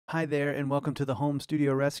Hi there, and welcome to the Home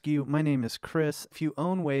Studio Rescue. My name is Chris. If you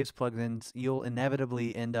own Waves plugins, you'll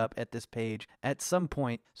inevitably end up at this page at some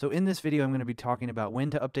point. So in this video, I'm going to be talking about when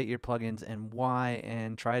to update your plugins and why,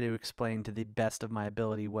 and try to explain to the best of my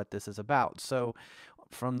ability what this is about. So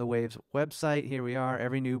from the Waves website, here we are.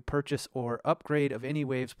 Every new purchase or upgrade of any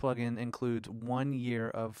Waves plugin includes 1 year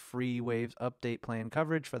of free Waves update plan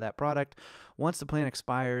coverage for that product. Once the plan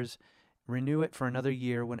expires, renew it for another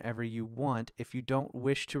year whenever you want. If you don't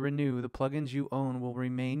wish to renew, the plugins you own will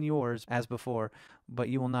remain yours as before, but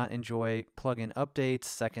you will not enjoy plugin updates,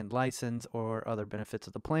 second license, or other benefits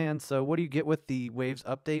of the plan. So what do you get with the Waves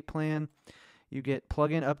update plan? You get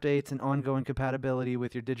plugin updates and ongoing compatibility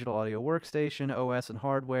with your digital audio workstation, OS, and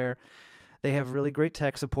hardware. They have really great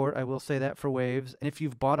tech support, I will say that for Waves. And if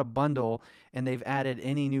you've bought a bundle and they've added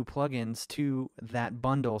any new plugins to that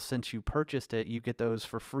bundle since you purchased it, you get those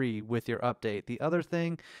for free with your update. The other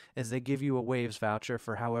thing is they give you a Waves voucher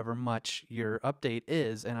for however much your update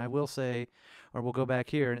is. And I will say, or we'll go back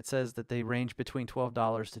here, and it says that they range between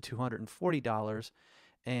 $12 to $240.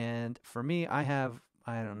 And for me, I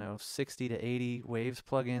don't know, 60 to 80 Waves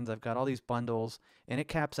plugins. I've got all these bundles, and it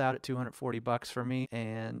caps out at 240 bucks for me.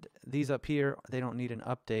 And these up here, they don't need an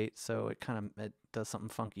update, so it does something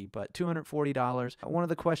funky. But $240. One of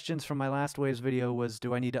the questions from my last Waves video was,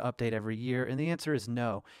 do I need to update every year? And the answer is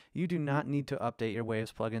no. You do not need to update your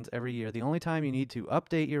Waves plugins every year. The only time you need to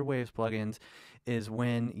update your Waves plugins is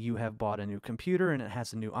when you have bought a new computer and it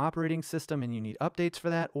has a new operating system and you need updates for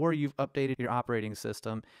that, or you've updated your operating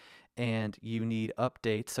system and you need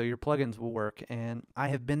updates so your plugins will work. And I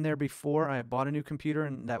have been there before. I bought a new computer,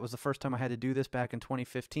 and that was the first time I had to do this back in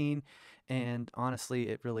 2015, and honestly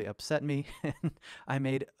it really upset me. And I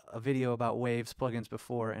made a video about Waves plugins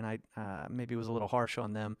before, and I maybe was a little harsh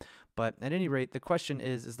on them, but at any rate, the question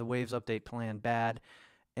is the Waves update plan bad?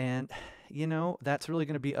 And that's really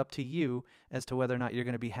going to be up to you as to whether or not you're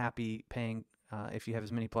going to be happy paying, if you have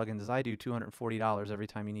as many plugins as I do, $240 every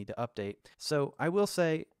time you need to update. So I will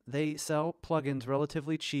say they sell plugins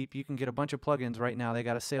relatively cheap. You can get a bunch of plugins right now. They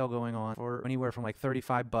got a sale going on for anywhere from like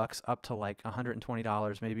 35 bucks up to like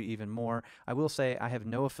 $120, maybe even more. I will say I have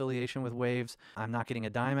no affiliation with Waves. I'm not getting a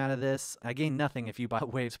dime out of this. I gain nothing if you buy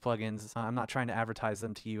Waves plugins. I'm not trying to advertise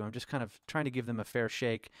them to you. I'm just kind of trying to give them a fair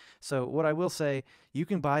shake. So what I will say, you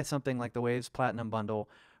can buy something like the Waves Platinum Bundle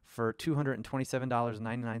for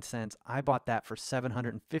 $227.99. I bought that for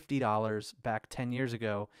 $750 back 10 years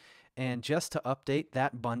ago. And just to update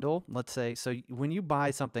that bundle, let's say, so when you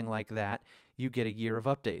buy something like that, you get a year of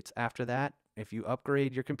updates. After that, if you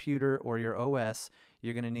upgrade your computer or your OS,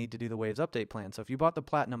 you're going to need to do the Waves update plan. So if you bought the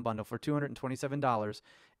Platinum Bundle for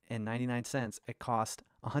 $227.99, it cost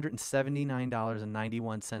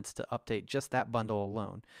 $179.91 to update just that bundle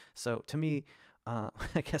alone. So to me, I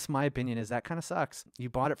guess my opinion is that kind of sucks. You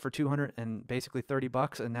bought it for 200 and basically 30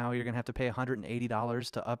 bucks, and now you're going to have to pay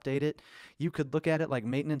 $180 to update it. You could look at it like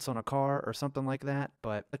maintenance on a car or something like that,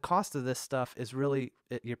 but the cost of this stuff is really,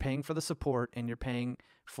 you're paying for the support and you're paying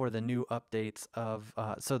for the new updates of,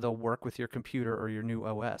 so they'll work with your computer or your new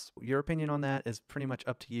OS. Your opinion on that is pretty much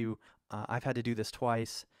up to you. I've had to do this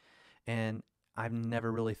twice, and I'm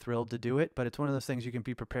never really thrilled to do it, but it's one of those things you can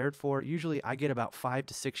be prepared for. Usually I get about 5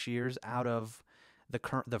 to 6 years out of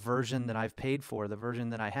the version that I've paid for, the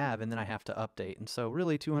version that I have, and then I have to update. And so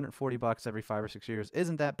really 240 bucks every 5 or 6 years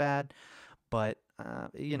isn't that bad, but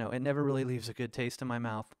it never really leaves a good taste in my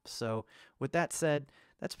mouth. So with that said,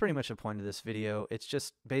 that's pretty much the point of this video. It's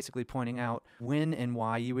just basically pointing out when and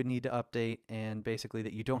why you would need to update, and basically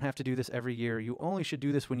that you don't have to do this every year. You only should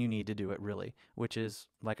do this when you need to do it, really, which is,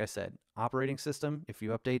 like I said, operating system. If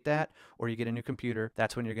you update that or you get a new computer,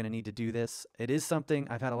 that's when you're going to need to do this. It is something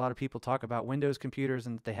I've had a lot of people talk about Windows computers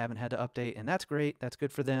and they haven't had to update, and that's great. That's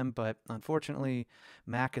good for them. But unfortunately,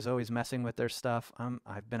 Mac is always messing with their stuff.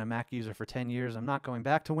 I've been a Mac user for 10 years. I'm not going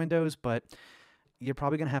back to Windows, but you're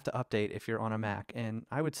probably going to have to update if you're on a Mac. And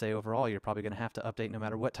I would say overall, you're probably going to have to update no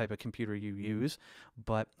matter what type of computer you use.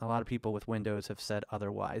 But a lot of people with Windows have said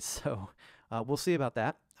otherwise. So we'll see about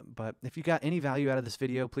that. But if you got any value out of this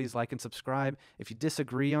video, please like and subscribe. If you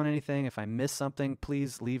disagree on anything, if I miss something,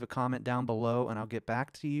 please leave a comment down below and I'll get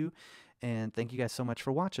back to you. And thank you guys so much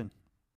for watching.